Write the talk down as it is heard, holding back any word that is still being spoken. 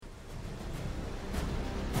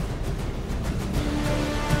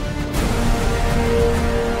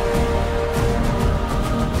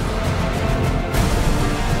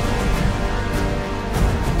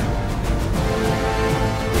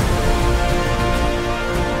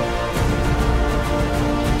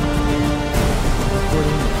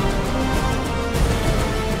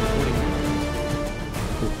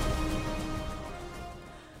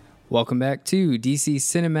Welcome back to DC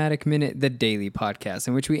Cinematic Minute, the daily podcast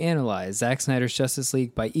in which we analyze Zack Snyder's Justice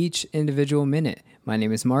League by each individual minute. My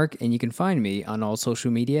name is Mark, and you can find me on all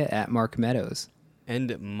social media at Mark Meadows.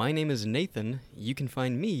 And my name is Nathan. You can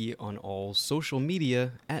find me on all social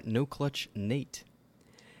media at NoClutchNate.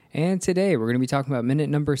 And today we're going to be talking about minute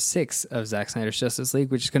number 6 of Zack Snyder's Justice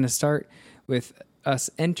League, which is going to start with us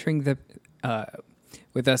entering the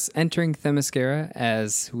Themyscira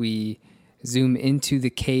as we zoom into the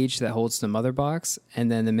cage that holds the mother box,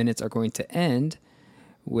 and then the minutes are going to end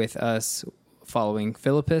with us following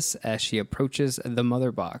Philippus as she approaches the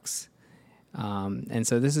mother box. And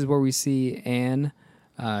so this is where we see Anne.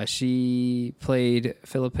 She played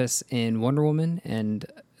Philippus in Wonder Woman, and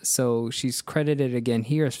so she's credited again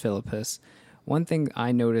here as Philippus. One thing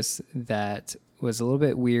I noticed that was a little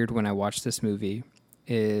bit weird when I watched this movie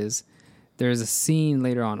is there's a scene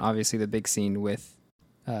later on, obviously the big scene with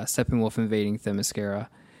Steppenwolf invading Themyscira,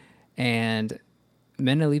 and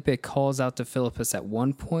Menelippe calls out to Philippus at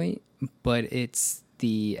one point, but it's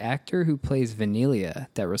the actor who plays Venelia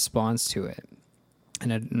that responds to it,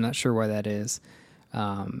 and I'm not sure why that is.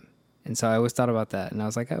 And so I always thought about that, and I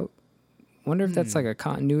was like, I wonder if that's like a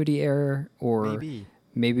continuity error, or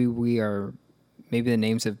maybe the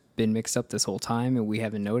names have been mixed up this whole time and we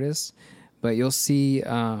haven't noticed. But you'll see,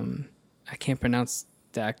 I can't pronounce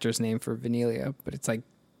the actor's name for Venelia, but it's like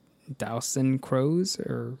Dawson Crows,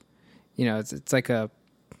 or it's like a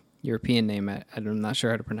European name. I'm not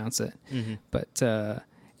sure how to pronounce it. But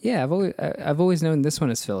yeah, I've always known this one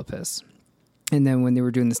as Philippus. And then when they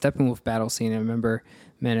were doing the Steppenwolf battle scene, I remember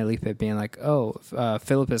Menelippe being like, "Oh,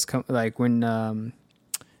 Philippus come," like when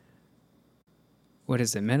what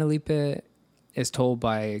is it? Menelippe is told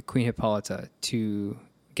by Queen Hippolyta to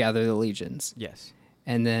gather the legions. Yes.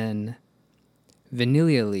 And then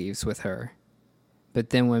Venelia leaves with her.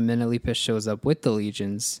 But then when Menelippe shows up with the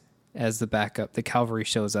legions as the backup, the cavalry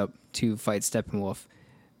shows up to fight Steppenwolf.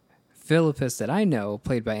 Philippus, that I know,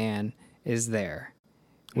 played by Anne, is there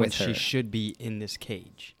with her. She should be in this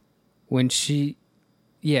cage. When she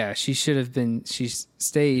should have been, she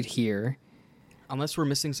stayed here. Unless we're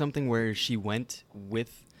missing something where she went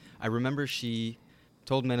with, I remember she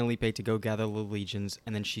told Menelippe to go gather the legions,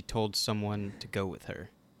 and then she told someone to go with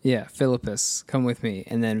her. Yeah, Philippus, come with me.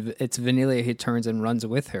 And then it's Venelia who turns and runs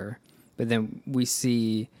with her. But then we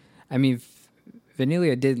see,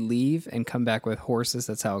 Venelia did leave and come back with horses.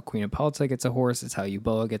 That's how Queen Hippolyta gets a horse. That's how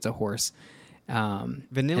Euboa gets a horse.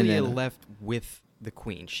 Venelia left with the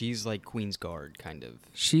queen. She's like Queen's Guard, kind of.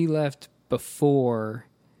 She left before.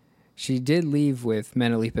 She did leave with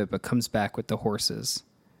Menelippe, but comes back with the horses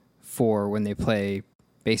for when they play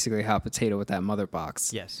basically hot potato with that mother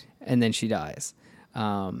box. Yes. And then she dies.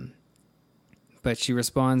 But she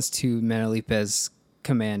responds to Menelippe's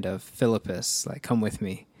command of Philippus, like, come with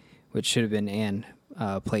me, which should have been Anne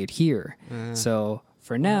played here. So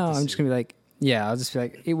for now, I'm just going to be like, yeah, I'll just be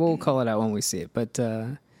like, we'll call it out when we see it. But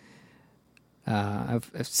I've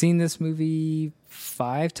seen this movie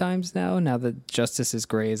 5 times now that Justice is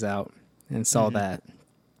Gray is out, and saw that.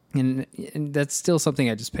 And that's still something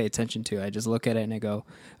I just pay attention to. I just look at it and I go,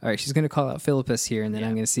 all right, she's going to call out Philippus here, and then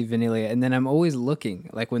I'm going to see Venelia. And then I'm always looking,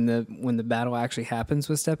 like when the battle actually happens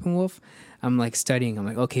with Steppenwolf, I'm like studying. I'm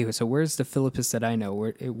like, okay, so where's the Philippus that I know?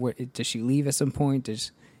 Where does she leave at some point? Or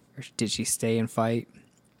did she stay and fight?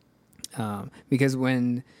 Because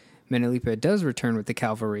when Menelippe does return with the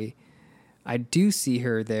cavalry, I do see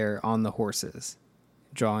her there on the horses,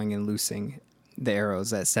 drawing and loosing the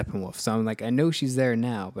arrows at Steppenwolf. So I'm like, I know she's there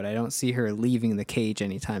now, but I don't see her leaving the cage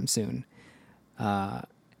anytime soon. And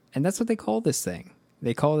that's what they call this thing.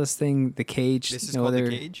 They call this thing the cage. This is called the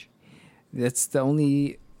cage? That's the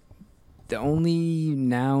only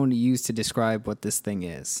noun used to describe what this thing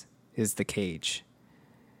is the cage.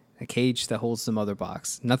 A cage that holds the mother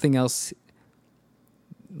box. Nothing else,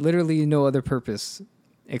 literally no other purpose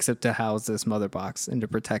except to house this mother box and to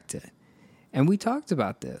protect it. And we talked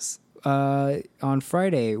about this on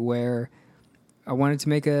Friday, where I wanted to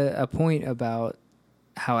make a point about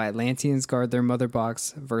how Atlanteans guard their mother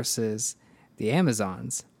box versus the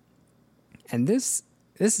Amazons. And this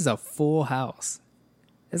is a full house.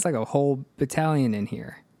 It's like a whole battalion in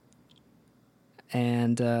here.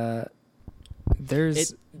 And the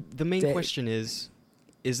main question is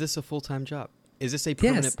this a full-time job? Is this a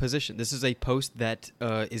permanent position? This is a post that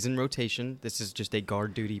is in rotation. This is just a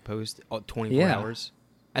guard duty post, 24 hours.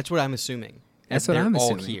 That's what I'm assuming. That's what I'm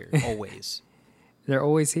assuming. They're all here, always. They're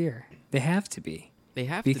always here. They have to be. They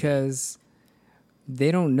have to be. Because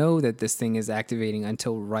they don't know that this thing is activating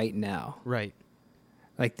until right now. Right.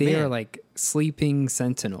 Like, they are like sleeping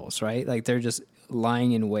sentinels, right? Like, they're just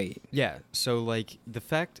lying in wait. Yeah. So like the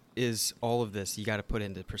fact is, all of this you got to put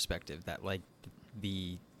into perspective that like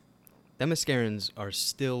the Themyscirans are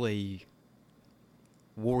still a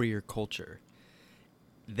warrior culture.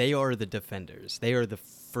 They are the defenders. They are the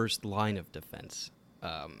first line of defense.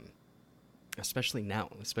 Especially now,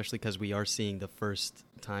 especially because we are seeing the first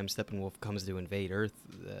time Steppenwolf comes to invade Earth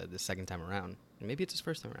the second time around. Maybe it's his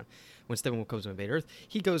first time around. When Steppenwolf comes to invade Earth,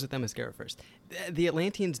 he goes with Themyscira first. The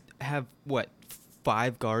Atlanteans have,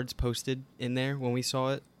 5 guards posted in there when we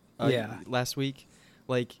saw it last week?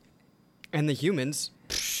 Like, and the humans,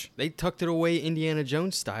 they tucked it away Indiana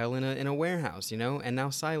Jones style in a warehouse, And now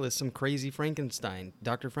Silas, some crazy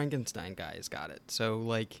Dr. Frankenstein guy has got it. So,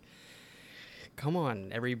 like, come on,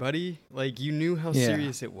 everybody. Like, you knew how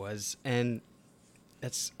serious it was, and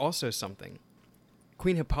that's also something.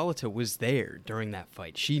 Queen Hippolyta was there during that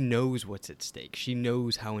fight. She knows what's at stake. She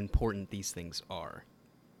knows how important these things are.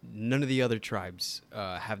 None of the other tribes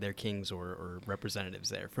have their kings or representatives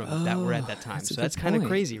there that were at that time. So that's kind of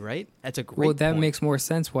crazy, right? That's a great that point. Makes more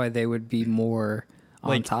sense why they would be more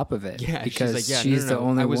on top of it. Yeah, because she's the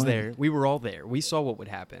only one. I was there. We were all there. We saw what would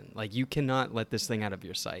happen. Like, you cannot let this thing out of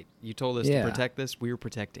your sight. You told us to protect this. We were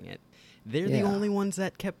protecting it. They're the only ones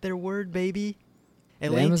that kept their word, baby.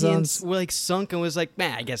 Atlanteans were like sunk and was like,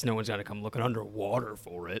 man, I guess no one's gonna come looking underwater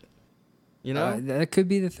for it. That could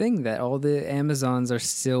be the thing, that all the Amazons are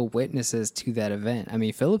still witnesses to that event. I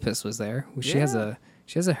mean, Philippus was there. She has a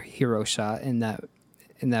hero shot in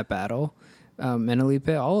that battle. Menelipe,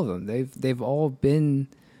 all of them. They've all been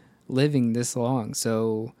living this long,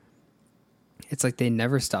 so it's like they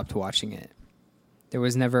never stopped watching it. There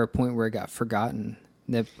was never a point where it got forgotten.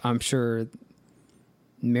 I'm sure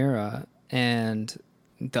Mira and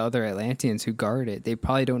the other Atlanteans who guard it, they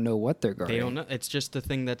probably don't know what they're guarding. They don't know. It's just the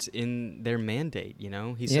thing that's in their mandate,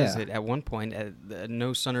 He says it at one point,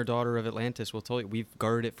 no son or daughter of Atlantis will tell you, we've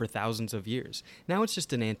guarded it for thousands of years. Now it's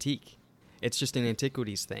just an antique. It's just an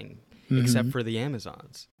antiquities thing, except for the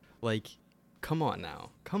Amazons. Like, come on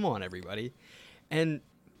now. Come on, everybody. And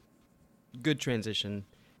good transition.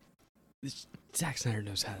 Zack Snyder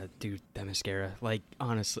knows how to do Themyscira. Like,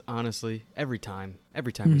 honestly, every time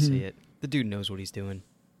we see it, the dude knows what he's doing.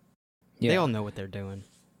 Yeah. They all know what they're doing.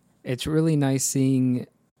 It's really nice seeing,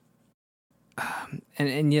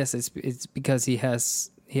 and yes, it's because he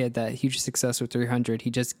had that huge success with 300.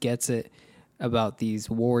 He just gets it about these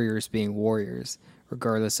warriors being warriors,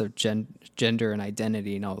 regardless of gender and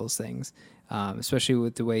identity and all those things. Especially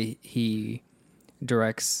with the way he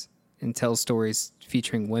directs and tells stories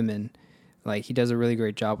featuring women. Like, he does a really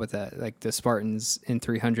great job with that. Like the Spartans in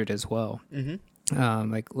 300 as well.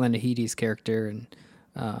 Mm-hmm. Like Lena Headey's character, and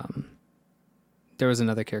there was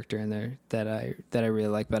another character in there that I really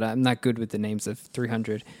like, but I'm not good with the names of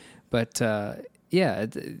 300. But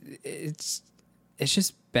it's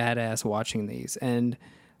just badass watching these. And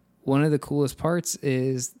one of the coolest parts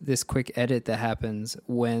is this quick edit that happens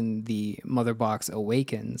when the mother box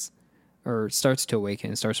awakens, or starts to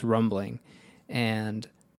awaken, starts rumbling, and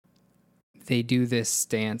they do this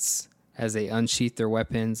stance as they unsheath their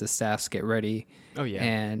weapons, the staffs get ready. Oh, yeah.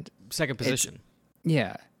 And second position.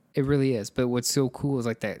 Yeah, it really is. But what's so cool is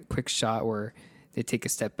like that quick shot where they take a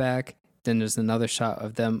step back, then there's another shot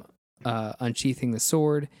of them unsheathing the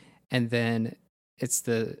sword, and then it's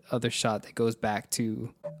the other shot that goes back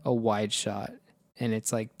to a wide shot. And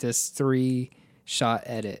it's like this 3-shot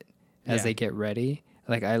edit as they get ready.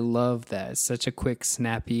 Like, I love that. It's such a quick,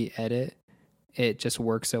 snappy edit. It just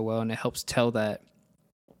works so well, and it helps tell that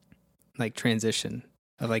like transition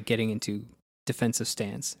of like getting into defensive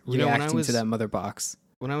stance, reacting to that mother box.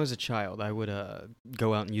 When I was a child, I would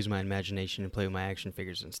go out and use my imagination and play with my action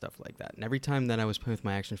figures and stuff like that. And every time that I was playing with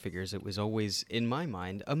my action figures, it was always, in my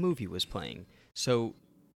mind, a movie was playing. So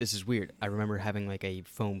this is weird. I remember having like a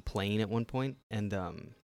foam plane at one point, and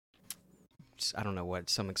I don't know what,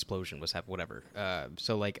 some explosion was happening, whatever.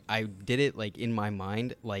 So like I did it like in my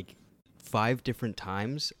mind like 5 different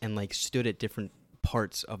times, and like stood at different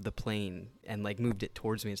parts of the plane and like moved it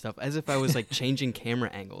towards me and stuff, as if I was like changing camera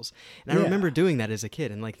angles. And I remember doing that as a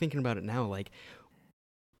kid, and like thinking about it now, like,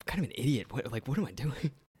 I'm kind of an idiot. What am I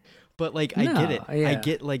doing? But like, I get it. Yeah. I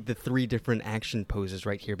get like the 3 different action poses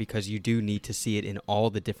right here, because you do need to see it in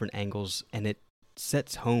all the different angles, and it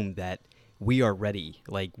sets home that we are ready.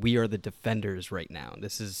 Like, we are the defenders right now.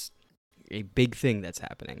 This is a big thing that's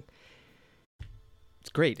happening. It's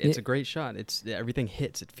great. It's a great shot. Everything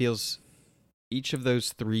hits. It feels, each of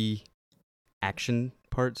those 3 action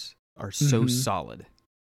parts are so solid.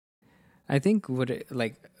 I think what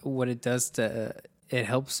it does to it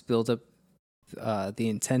helps build up the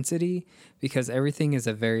intensity, because everything is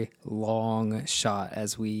a very long shot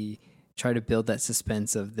as we try to build that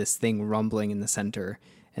suspense of this thing rumbling in the center,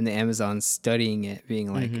 and the Amazons studying it,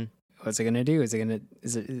 being like, what's it gonna do? Is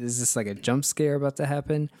this like a jump scare about to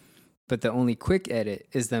happen? But the only quick edit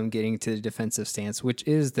is them getting to the defensive stance, which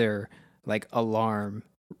is their like alarm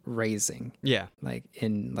raising. Yeah. Like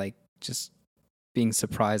in like just being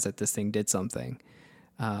surprised that this thing did something.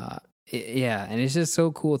 Yeah, and it's just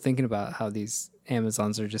so cool thinking about how these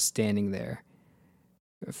Amazons are just standing there.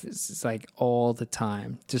 It's like all the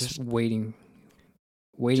time, just waiting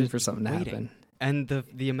for something to happen. And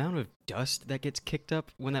the amount of dust that gets kicked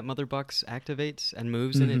up when that mother box activates and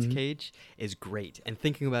moves in its cage is great. And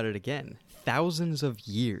thinking about it again, thousands of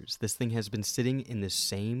years this thing has been sitting in the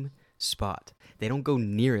same spot. They don't go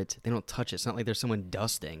near it. They don't touch it. It's not like there's someone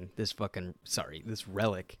dusting this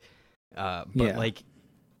relic. But like,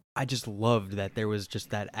 I just loved that there was just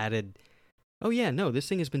that added, oh yeah, no, this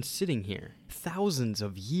thing has been sitting here thousands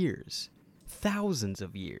of years.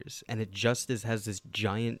 And it just has this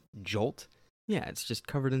giant jolt. Yeah, it's just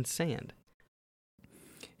covered in sand.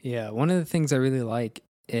 Yeah, one of the things I really like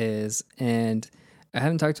is, and I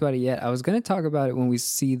haven't talked about it yet. I was going to talk about it when we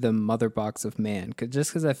see the mother box of man,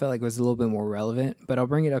 because I felt like it was a little bit more relevant. But I'll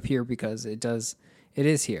bring it up here because it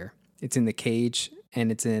is here. It's in the cage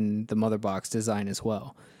and it's in the mother box design as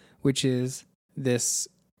well, which is this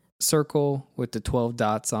circle with the 12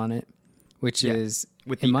 dots on it, which is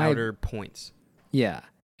with the outer points. Yeah.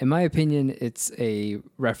 In my opinion, it's a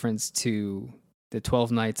reference to the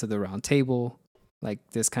 12 Knights of the Round Table, like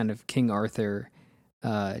this kind of King Arthur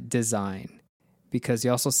design, because you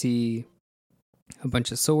also see a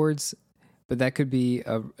bunch of swords, but that could be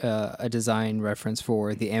a design reference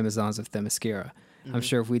for the Amazons of Themyscira. I'm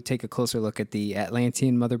sure if we take a closer look at the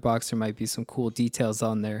Atlantean mother box, there might be some cool details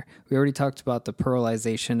on there. We already talked about the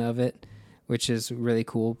pearlization of it, which is really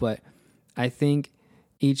cool, but I think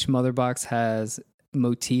each mother box has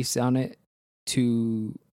motifs on it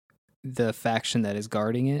to the faction that is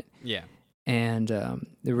guarding it. Yeah. And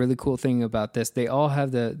the really cool thing about this, they all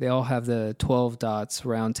have the 12 dots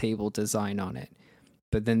round table design on it.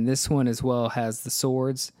 But then this one as well has the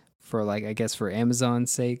swords for, like, I guess for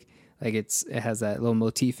Amazon's sake. Like it has that little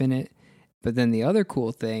motif in it. But then the other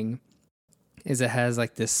cool thing is it has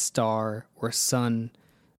like this star or sun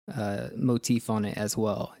motif on it as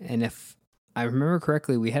well. And if I remember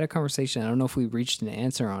correctly, we had a conversation. I don't know if we reached an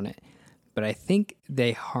answer on it, but I think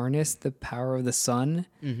they harness the power of the sun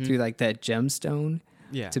through like that gemstone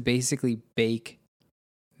to basically bake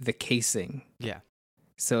the casing. Yeah.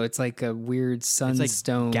 So it's like a weird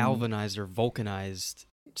sunstone. Galvanized or vulcanized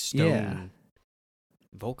stone. Yeah.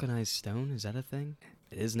 Vulcanized stone? Is that a thing?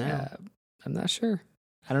 It is now. I'm not sure.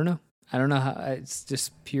 I don't know how. It's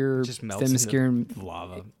just pure it just melts Themysciran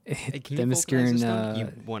lava. Hey, can Themysciran.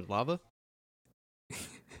 You want lava?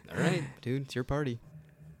 All right, dude, it's your party.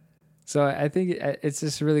 So I think it's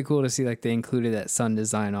just really cool to see like they included that sun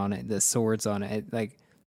design on it, the swords on it. Like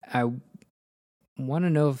I want to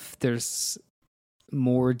know if there's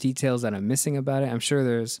more details that I'm missing about it. I'm sure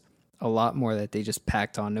there's a lot more that they just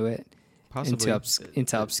packed onto it. Possibly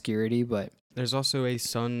into obscurity, but there's also a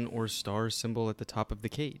sun or star symbol at the top of the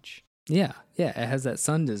cage. Yeah, it has that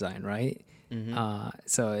sun design, right?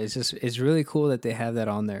 So it's really cool that they have that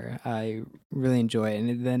on there. I really enjoy it,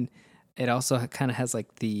 and then it also kind of has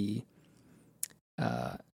like the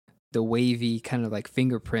wavy kind of like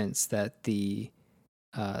fingerprints that the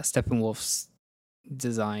Steppenwolf's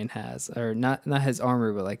design has, or not his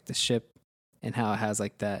armor, but like the ship and how it has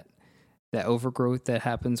like that overgrowth that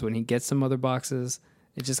happens when he gets some other boxes.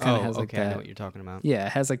 It just kind of has like that. I know what you're talking about. Yeah,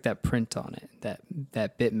 it has like that print on it,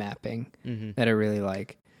 that bit mapping that I really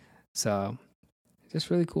like. So just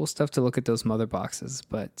really cool stuff to look at those mother boxes.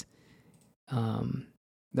 But the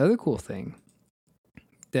other cool thing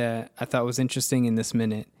that I thought was interesting in this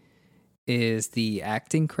minute is the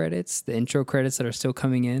acting credits, the intro credits that are still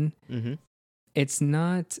coming in. It's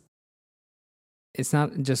not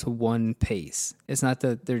just one pace. It's not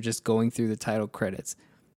that they're just going through the title credits.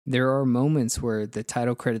 There are moments where the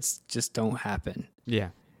title credits just don't happen. Yeah.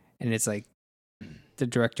 And it's like the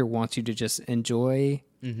director wants you to just enjoy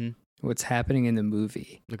what's happening in the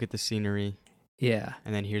movie. Look at the scenery. Yeah.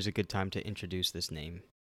 And then here's a good time to introduce this name.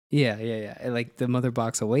 Yeah. And like the mother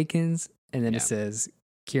box awakens, and then it says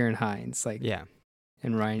Kieran Hines. Like,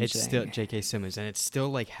 and Ryan It's Zhang. still J.K. Simmons, and it's still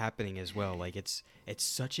like happening as well. Like it's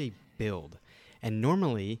such a build. And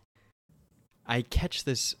normally, I catch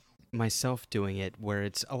this myself doing it where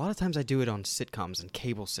it's a lot of times I do it on sitcoms and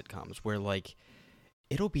cable sitcoms where like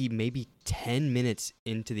it'll be maybe 10 minutes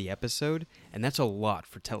into the episode, and that's a lot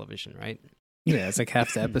for television, right? Yeah, it's like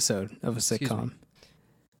half the episode of a sitcom.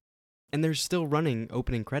 and they're still running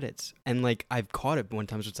opening credits. And like I've caught it one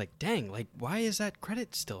time, so it's like, dang, like why is that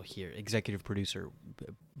credit still here? Executive producer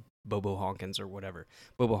Bobo Hawkins or whatever.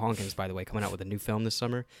 Bobo Hawkins, by the way, coming out with a new film this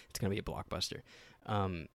summer. It's gonna be a blockbuster.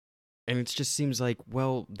 And it just seems like,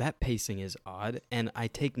 well, that pacing is odd, and I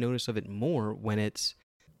take notice of it more when it's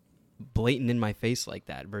blatant in my face like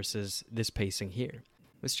that versus this pacing here.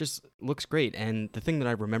 This just looks great, and the thing that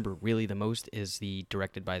I remember really the most is the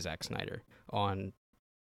directed by Zack Snyder on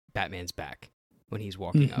Batman's back when he's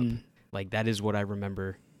walking up. Like, that is what I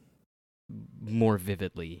remember more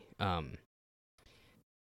vividly.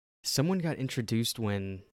 Someone got introduced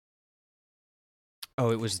when...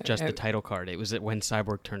 Oh, it was just the title card. It was when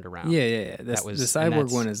Cyborg turned around. Yeah. That was, the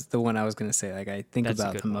Cyborg one is the one I was going to say. Like, I think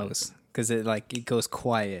about the most. Because it goes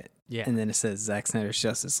quiet. Yeah. And then it says Zack Snyder's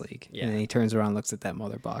Justice League. Yeah. And then he turns around and looks at that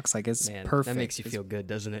mother box. Like, it's perfect. That makes you feel good,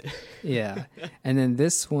 doesn't it? Yeah. And then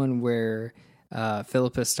this one where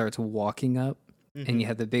Philippus starts walking up, and you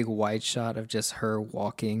have the big wide shot of just her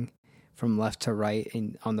walking from left to right.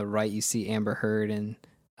 And on the right, you see Amber Heard and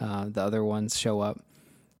the other ones show up.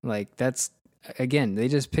 Like, that's, again, they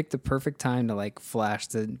just picked the perfect time to, like, flash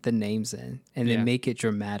the names in. And they make it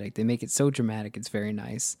dramatic. They make it so dramatic. It's very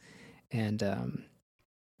nice. And,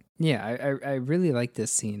 I really like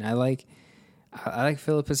this scene. I like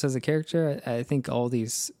Philippus as a character. I think all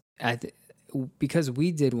these, because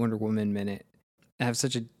we did Wonder Woman Minute, I have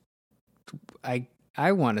such a,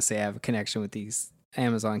 I want to say I have a connection with these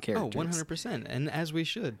Amazon characters. Oh, 100%. And as we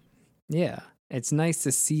should. Yeah. It's nice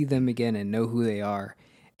to see them again and know who they are.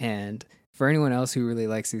 And for anyone else who really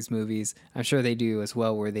likes these movies, I'm sure they do as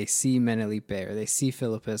well, where they see Menelipe or they see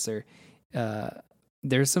Philippus or,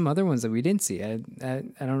 there's some other ones that we didn't see. I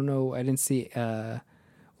don't know. I didn't see. Well,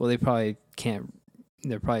 they probably can't.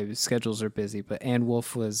 Their probably schedules are busy. But Anne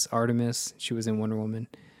Wolfe was Artemis. She was in Wonder Woman.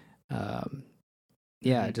 I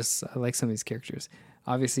like some of these characters.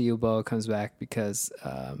 Obviously, Balboa comes back because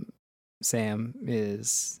Sam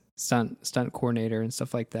is stunt coordinator and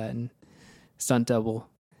stuff like that, and stunt double.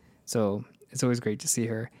 So it's always great to see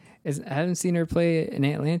her. I haven't seen her play an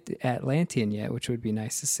Atlantean yet, which would be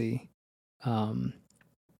nice to see.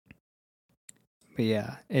 But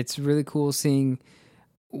yeah, it's really cool seeing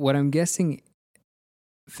what I'm guessing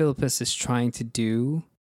Philippus is trying to do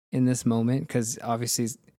in this moment. Because obviously,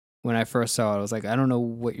 when I first saw it, I was like, I don't know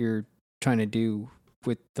what you're trying to do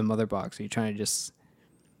with the mother box. Are you trying to just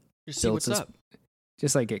see what's up?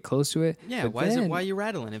 Just like get close to it? Yeah. But why are you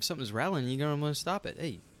rattling? If something's rattling, you're gonna want to stop it.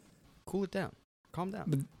 Hey, cool it down. Calm down.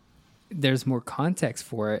 But there's more context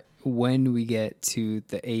for it when we get to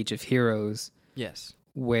the Age of Heroes. Yes.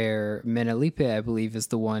 Where Menelipe, I believe, is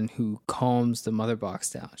the one who calms the mother box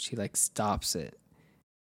down. She like stops it.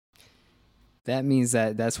 That means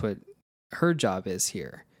that's what her job is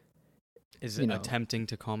here. Is it attempting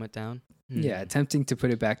to calm it down? Yeah, attempting to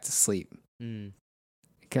put it back to sleep.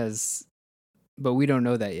 But we don't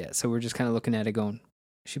know that yet. So we're just kind of looking at it going,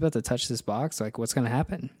 is she about to touch this box? Like, what's going to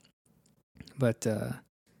happen? But,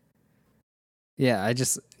 yeah,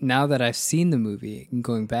 now that I've seen the movie and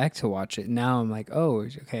going back to watch it, now I'm like, oh,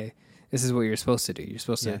 okay, this is what you're supposed to do. You're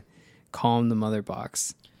supposed to calm the mother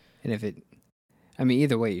box. And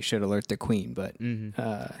either way, you should alert the queen, but.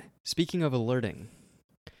 Speaking of alerting,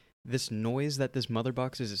 this noise that this mother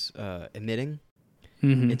box is emitting,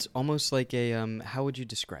 it's almost like a, how would you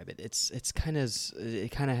describe it? It kind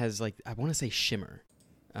of has like, I want to say shimmer.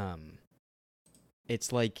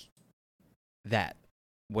 It's like that.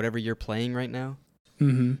 Whatever you're playing right now,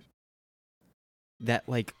 that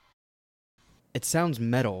like, it sounds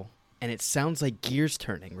metal and it sounds like gears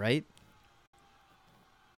turning, right?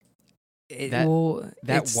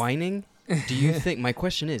 That whining. Do you think? My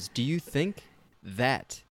question is, do you think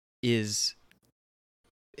that is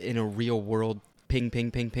in a real world ping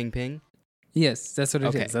ping ping ping ping? Yes, that's what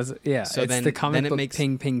it is. So it's the comic book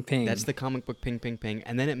ping ping ping. That's the comic book ping ping ping,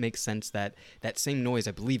 and then it makes sense that same noise,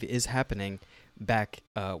 I believe, is happening back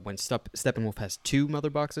when Steppenwolf has two mother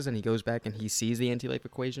boxes, and he goes back and he sees the anti-life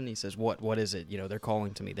equation. He says, "What is it? They're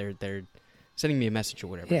calling to me. They're sending me a message or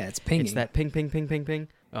whatever." Yeah, it's pinging. It's that ping ping ping ping ping.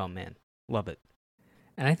 Oh man, love it.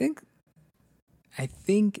 And I think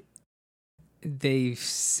they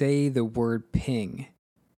say the word ping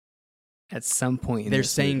at some point in they're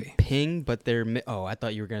this saying movie. Ping, but I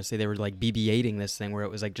thought you were going to say they were like BB-8ing this thing where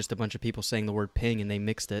it was like just a bunch of people saying the word ping and they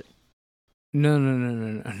mixed it.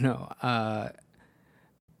 No.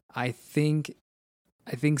 I think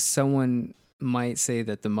someone might say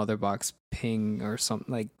that the mother box ping or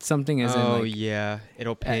something as in like yeah,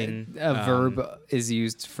 it'll ping. A verb is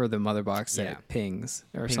used for the mother box that it pings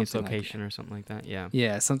or ping something its location or something like that. Yeah.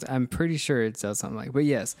 Yeah, something. I'm pretty sure it does something like. But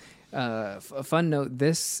yes, a fun note.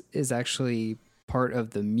 This is actually part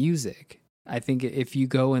of the music. I think if you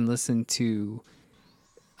go and listen to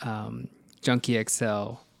Junkie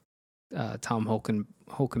XL, Tom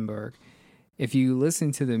Holkenberg, if you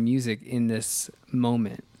listen to the music in this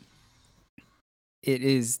moment, it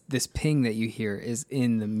is this ping that you hear is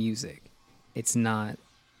in the music. It's not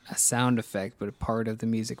a sound effect, but a part of the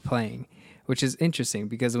music playing, which is interesting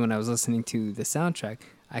because when I was listening to the soundtrack,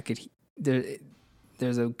 I could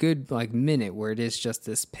there's a good like minute where it is just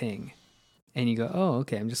this ping, and you go, oh,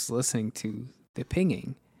 okay, I'm just listening to the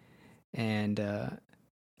pinging, and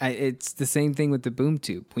it's the same thing with the boom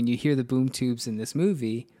tube. When you hear the boom tubes in this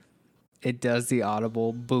movie, it does the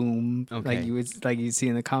audible boom like you see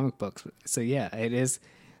in the comic books. So yeah, it is.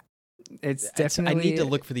 It's definitely. I need to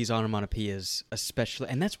look for these onomatopoeias, especially,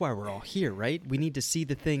 and that's why we're all here, right? We need to see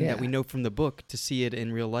the thing that we know from the book to see it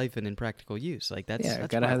in real life and in practical use. Like that's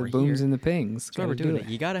gotta have the booms and the pings. That's why we're doing it.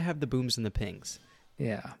 You gotta have the booms and the pings.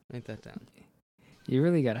 Yeah, write that down. You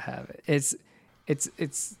really gotta have it. It's.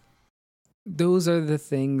 Those are the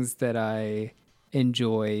things that I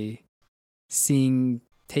enjoy seeing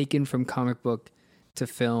taken from comic book to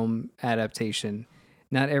film adaptation.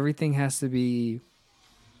 Not everything has to be,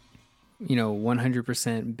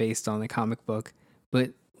 100% based on the comic book, but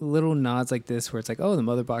little nods like this where it's like, oh, the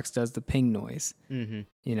mother box does the ping noise. Mm-hmm.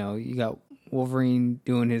 You got Wolverine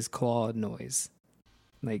doing his claw noise,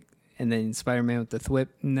 like, and then Spider-Man with the thwip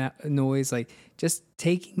noise. Like, just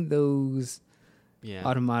taking those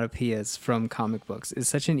onomatopoeias from comic books is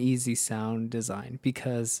such an easy sound design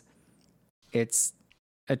because it's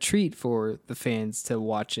a treat for the fans to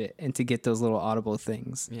watch it and to get those little audible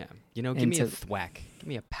things. Yeah. Give me a thwack. Give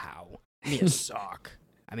me a pow. Give me a sock.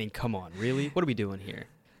 I mean, come on, really? What are we doing here?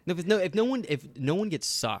 If no one gets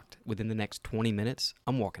socked within the next 20 minutes,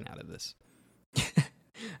 I'm walking out of this.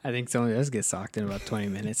 I think someone does get socked in about 20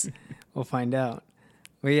 minutes. We'll find out.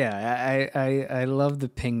 But yeah, I love the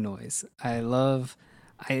ping noise. I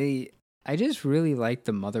just really like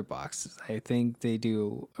the mother boxes. I think they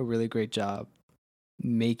do a really great job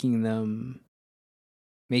making them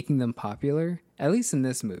popular, at least in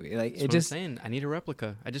this movie. Like That's what I'm saying. I need a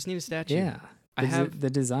replica. I just need a statue. Yeah,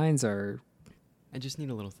 the designs are. I just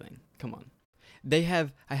need a little thing. Come on. I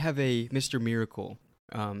have a Mr. Miracle.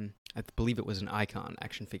 I believe it was an Icon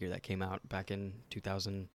action figure that came out back in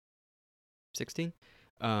 2016.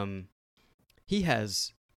 He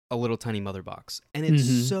has a little tiny mother box, and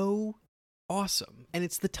it's so awesome, and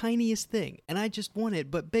it's the tiniest thing, and I just want it,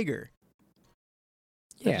 but bigger.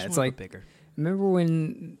 Yeah, it's like bigger. Remember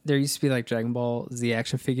when there used to be like Dragon Ball Z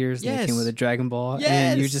action figures? Yes. And they came with a Dragon Ball, and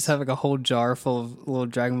then you just have like a whole jar full of little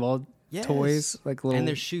Dragon Ball toys, like little. And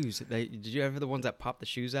their shoes. Did you ever the ones that popped the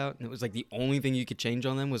shoes out? And it was like the only thing you could change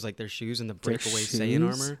on them was like their shoes and the breakaway Saiyan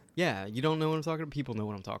armor. Yeah, you don't know what I'm talking about. People know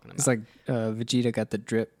what I'm talking about. It's like Vegeta got the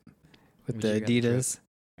drip with the Adidas.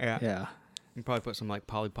 Yeah. You probably put some like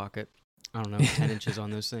Polly Pocket. I don't know, 10 inches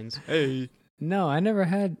on those things. Hey. No, I never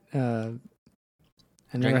had.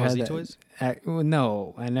 I never had Z toys?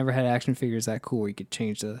 No, I never had action figures that cool where you could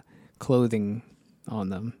change the clothing on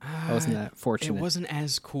them. I wasn't that fortunate. It wasn't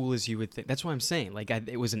as cool as you would think. That's what I'm saying. Like,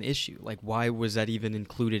 it was an issue. Like, why was that even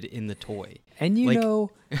included in the toy? And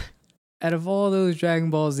out of all those Dragon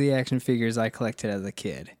Ball Z action figures I collected as a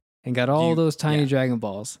kid and got all those tiny Dragon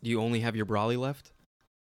Balls. Do you only have your Brawly left?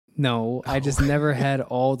 No, I just never had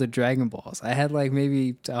all the Dragon Balls. I had like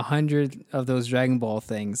maybe 100 of those Dragon Ball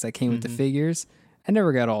things that came with the figures. I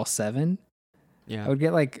never got all 7. Yeah. I would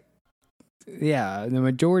get the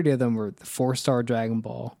majority of them were the 4-star Dragon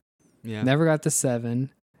Ball. Yeah. Never got the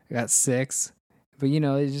 7. I got 6. But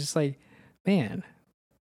it's just like, man,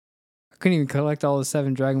 I couldn't even collect all the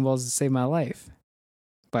 7 Dragon Balls to save my life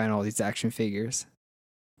buying all these action figures.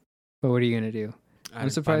 But what are you going to do?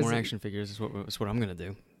 I'm surprised. Buy more action figures is what I'm going to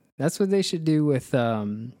do. That's what they should do with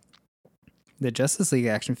the Justice League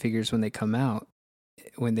action figures when they come out.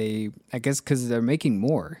 I guess because they're making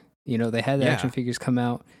more. They had the action figures come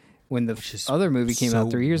out when the other movie came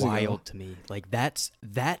out 3 years ago. Wild to me. Like that's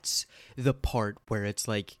the part where it's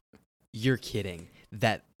like, you're kidding.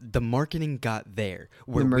 That the marketing got there.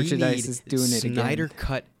 Where the merchandise is doing it again. Snyder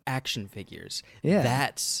cut action figures. Yeah.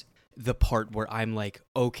 That's the part where I'm like,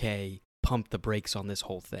 okay, pump the brakes on this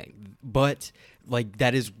whole thing. But like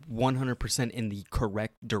that is 100% in the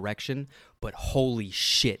correct direction. But holy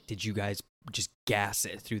shit, did you guys just gas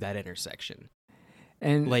it through that intersection?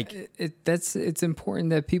 And like it's important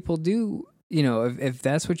that people do, if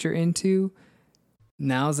that's what you're into,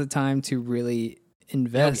 now's the time to really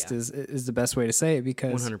invest is the best way to say it,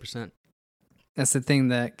 because 100%. That's the thing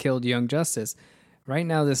that killed Young Justice. Right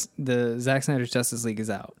now, the Zack Snyder's Justice League is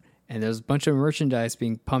out, and there's a bunch of merchandise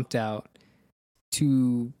being pumped out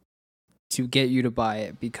to get you to buy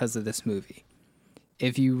it because of this movie.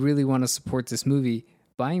 If you really want to support this movie,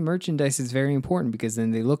 buying merchandise is very important, because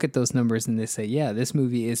then they look at those numbers and they say, yeah, this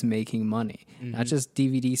movie is making money. Mm-hmm. Not just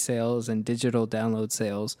DVD sales and digital download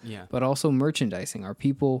sales, but also merchandising. Are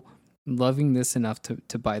people loving this enough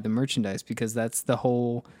to buy the merchandise? Because that's the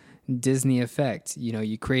whole Disney effect. You know,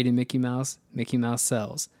 you create a Mickey Mouse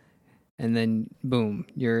sells. And then boom,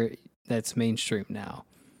 that's mainstream now.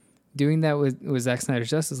 Doing that with Zack Snyder's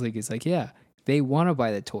Justice League is like, yeah, they want to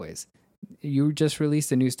buy the toys. You just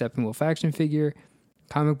released a new Steppenwolf action figure.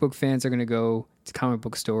 Comic book fans are going to go to comic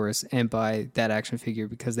book stores and buy that action figure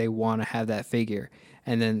because they want to have that figure.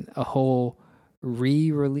 And then a whole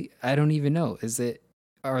re-release, I don't even know.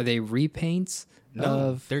 Are they repaints?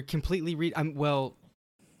 No, they're completely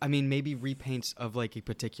maybe repaints of like a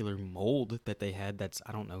particular mold that they had that's,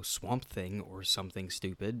 I don't know, Swamp Thing or something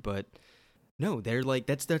stupid, but no, they're like,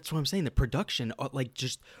 that's what I'm saying. The production, like,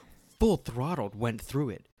 just full throttled went through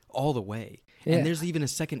it all the way. Yeah. And there's even a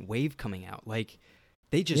second wave coming out. Like,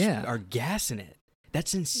 they just are gassing it.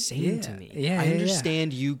 That's insane to me. Yeah, I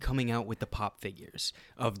understand you coming out with the pop figures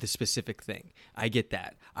of the specific thing. I get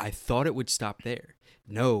that. I thought it would stop there.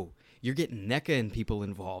 No, you're getting NECA and people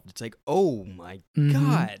involved. It's like, oh my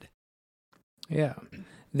God. Yeah.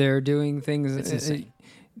 They're doing things. It's insane.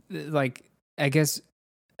 Like, I guess,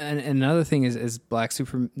 and another thing is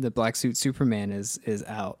the Black Suit Superman is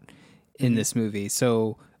out in this movie.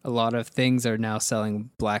 So a lot of things are now selling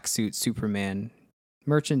Black Suit Superman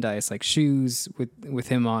merchandise, like shoes with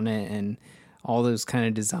him on it and all those kind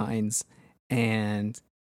of designs. And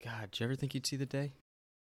God, did you ever think you'd see the day?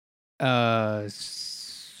 I'm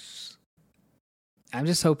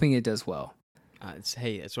just hoping it does well. That's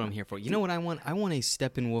what I'm here for. You know what I want? I want a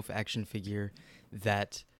Steppenwolf action figure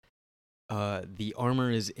that the armor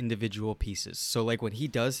is individual pieces. So like when he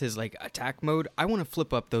does his like attack mode, I want to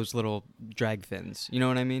flip up those little drag fins. You know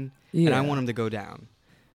what I mean? Yeah. And I want him to go down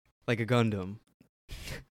like a Gundam.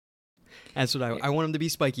 That's what I want him to be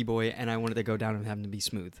Spiky Boy, and I wanted to go down and have him to be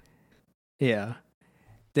smooth. Yeah.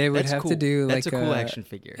 They would have to do like a cool action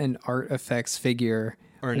figure, an art effects figure,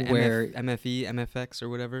 or an MFE, MFX, or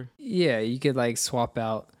whatever. Yeah, you could like swap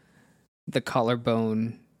out the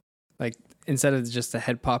collarbone, like instead of just the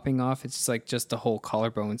head popping off, it's just the whole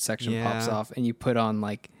collarbone section pops off, and you put on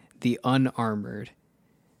like the unarmored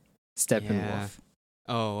Steppenwolf. Yeah.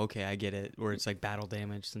 Oh, okay, I get it. Where it's like battle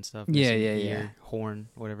damaged and stuff. Yeah. Horn,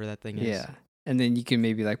 whatever that thing is. Yeah, and then you can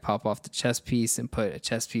maybe like pop off the chest piece and put a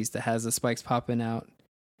chest piece that has the spikes popping out,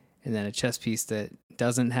 and then a chest piece that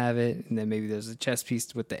doesn't have it, and then maybe there's a chest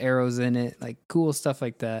piece with the arrows in it, like cool stuff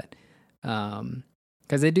like that.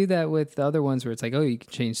 Because they do that with the other ones where it's like, oh, you can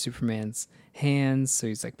change Superman's hands, so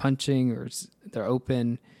he's like punching or they're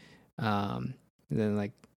open, and then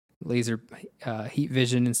like laser heat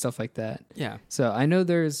vision and stuff like that. Yeah. So I know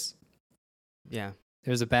there's a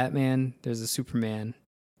Batman, there's a Superman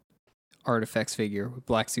art effects figure with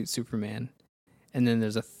Black Suit Superman, and then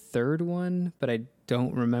there's a third one, but I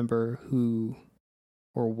don't remember who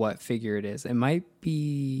or what figure it is. It might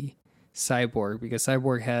be Cyborg, because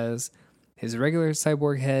Cyborg has his regular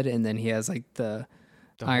Cyborg head, and then he has like the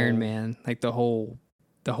Iron Man, like the whole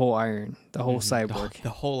iron, the whole Cyborg,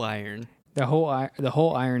 the whole iron. The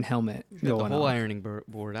whole iron helmet going the whole on. ironing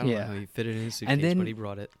board. I don't know how he fit it in his suitcase, and then, but he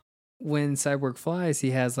brought it. When Cyborg flies,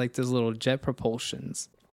 he has like those little jet propulsions,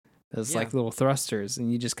 those like little thrusters,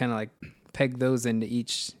 and you just kind of like peg those into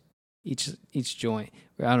each joint.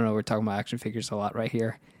 I don't know. We're talking about action figures a lot right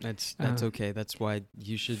here. That's okay. That's why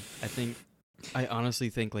you should. I honestly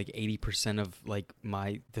think like 80% of like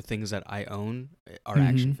the things that I own are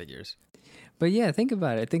action figures. But yeah, think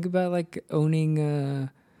about it. Think about like owning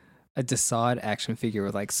a Desaad action figure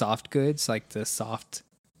with like soft goods, like the soft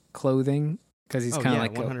clothing, because he's kind of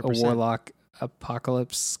like a warlock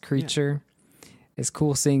apocalypse creature. Yeah. It's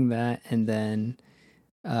cool seeing that. And then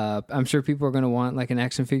I'm sure people are going to want like an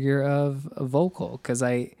action figure of a Volko, because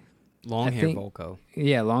long hair Volko.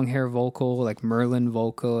 Yeah, long hair Volko, like Merlin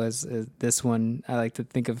Volko as this one. I like to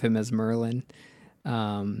think of him as Merlin.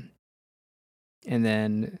 And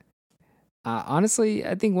then honestly,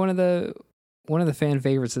 I think one of the fan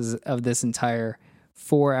favorites of this entire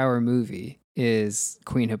 4-hour movie is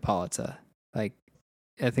Queen Hippolyta. Like,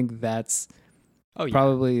 I think that's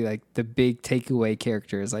probably like the big takeaway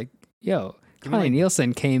character is like, yo, Connie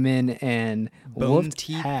Nielsen came in and bone whooped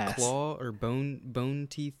teeth ass. Claw or bone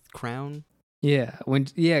teeth crown. Yeah,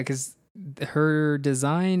 because her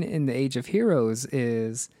design in the Age of Heroes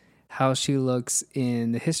is how she looks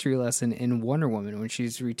in the history lesson in Wonder Woman when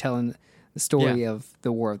she's retelling the story of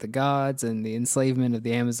the War of the Gods and the enslavement of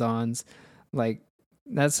the Amazons. Like,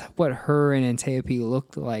 that's what her and Antiope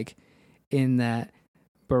looked like in that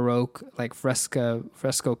Baroque, like fresco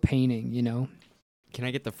painting, you know? Can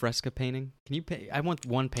I get the fresco painting? Can you pay? I want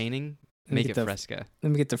one painting. Make it fresco. Let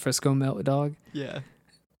me get the fresco melt dog. Yeah.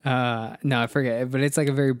 No, I forget, but it's like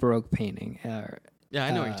a very Baroque painting. Yeah,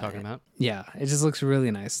 I know what you're talking about. Yeah, it just looks really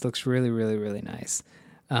nice. It looks really, really, really nice.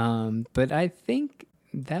 But I think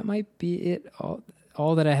that might be it.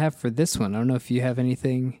 All that I have for this one. I don't know if you have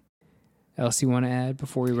anything else you want to add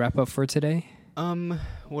before we wrap up for today.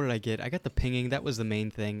 What did I get? I got the pinging. That was the main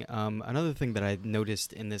thing. Another thing that I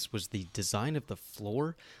noticed in this was the design of the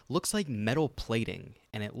floor. Looks like metal plating,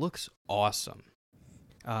 and it looks awesome.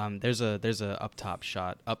 There's a up top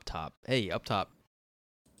shot. Up top. Hey, up top.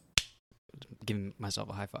 Giving myself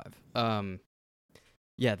a high five.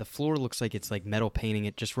 Yeah, the floor looks like it's like metal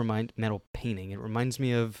painting. Metal painting. It reminds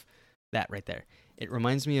me of that right there. It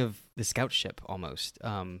reminds me of the scout ship almost.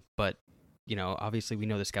 But you know, obviously we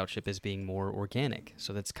know the scout ship as being more organic,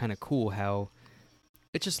 so that's kind of cool how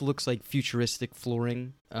it just looks like futuristic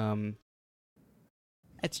flooring.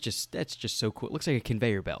 That's just so cool. It looks like a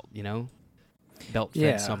conveyor belt, you know, belt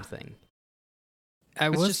fed something. I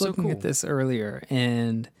was looking at this earlier,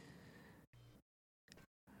 and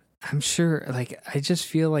I'm sure, like, I just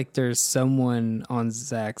feel like there's someone on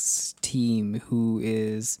Zach's team who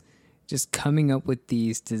is just coming up with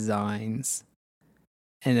these designs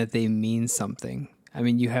and that they mean something. I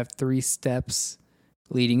mean, you have 3 steps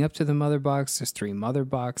leading up to the mother box. There's 3 mother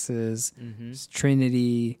boxes. There's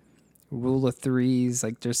Trinity, rule of 3s.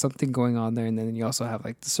 Like, there's something going on there. And then you also have,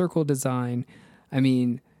 like, the circle design. I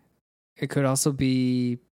mean, it could also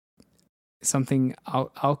be something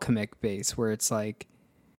alchemic based where it's like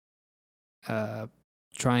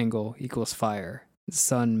triangle equals fire. The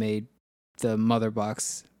sun made the mother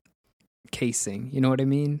box casing, you know what I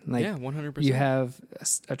mean? Like, yeah, 100%. You have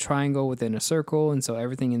a triangle within a circle, and so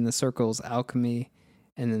everything in the circle is alchemy,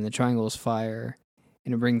 and then the triangle is fire,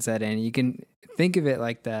 and it brings that in. You can think of it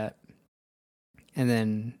like that, and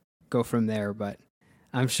then go from there. But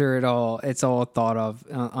I'm sure it's all thought of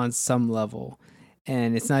on some level,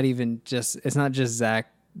 and it's not just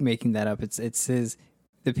Zach making that up. It's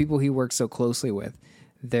the people he works so closely with.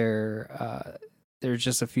 There's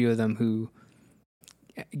just a few of them who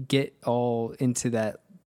get all into that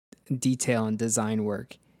detail and design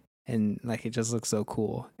work, and like, it just looks so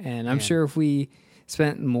cool. And I'm sure if we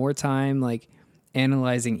spent more time like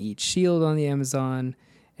analyzing each shield on the Amazon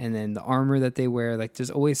and then the armor that they wear, like,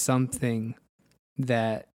 there's always something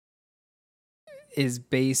that is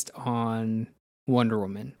based on Wonder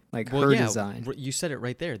Woman, like her design. You said it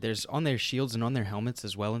right there. There's on their shields and on their helmets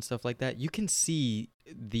as well and stuff like that. You can see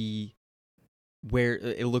where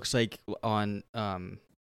it looks like on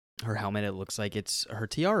her helmet, it looks like it's her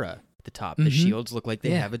tiara at the top. The shields look like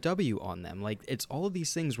they have a W on them. Like, it's all of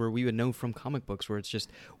these things where we would know from comic books where it's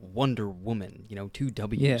just Wonder Woman, you know, 2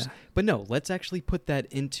 W's. Yeah. But no, let's actually put that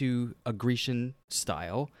into a Grecian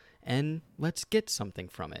style and let's get something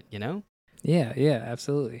from it, you know? Yeah,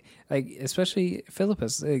 absolutely. Like, especially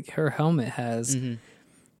Philippus, like, her helmet has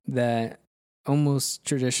that almost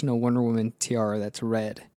traditional Wonder Woman tiara that's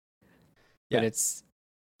red. But it's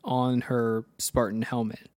on her Spartan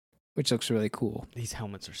helmet, which looks really cool. These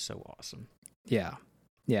helmets are so awesome. Yeah,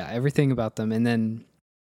 everything about them. And then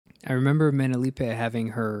I remember Menelipe having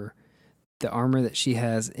the armor that she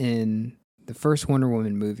has in the first Wonder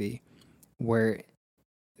Woman movie, where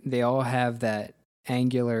they all have that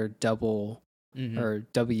angular double or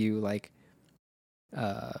W, like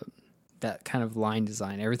that kind of line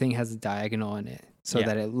design. Everything has a diagonal in it so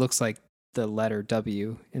that it looks like the letter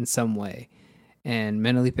W in some way. And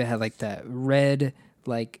Menelipe had like that red,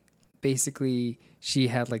 like, basically she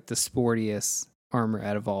had like the sportiest armor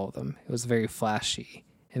out of all of them. It was very flashy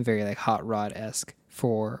and very like Hot Rod-esque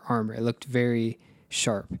for armor. It looked very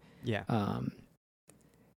sharp. Yeah.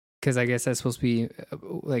 Because I guess that's supposed to be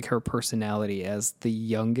like her personality as the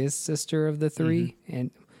youngest sister of the 3.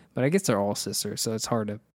 But I guess they're all sisters, so it's hard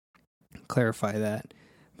to clarify that.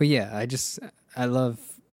 But yeah, I love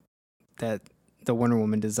that the Wonder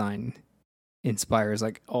Woman design inspires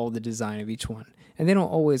like all the design of each one, and they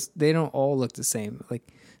don't all look the same.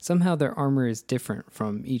 Like, somehow their armor is different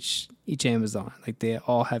from each Amazon. Like, they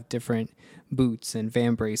all have different boots and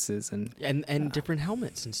van braces and different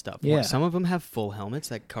helmets and stuff. Yeah. Some of them have full helmets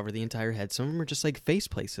that cover the entire head. Some of them are just like face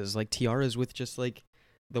places, like tiaras with just like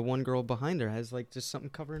the one girl behind her has like just something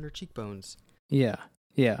covering her cheekbones. Yeah.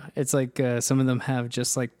 It's like some of them have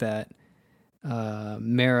just like that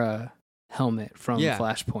Mara helmet from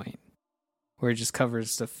Flashpoint, where it just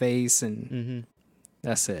covers the face and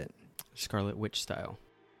that's it. Scarlet Witch style.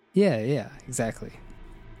 Yeah, exactly.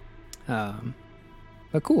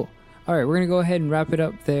 But cool. All right, we're going to go ahead and wrap it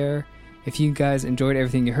up there. If you guys enjoyed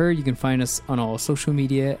everything you heard, you can find us on all social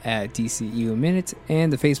media at DCU Minute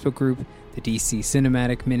and the Facebook group, the DC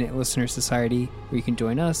Cinematic Minute Listener Society, where you can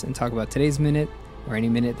join us and talk about today's minute or any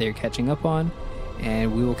minute that you're catching up on.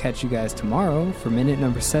 And we will catch you guys tomorrow for minute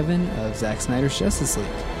number 7 of Zack Snyder's Justice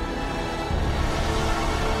League.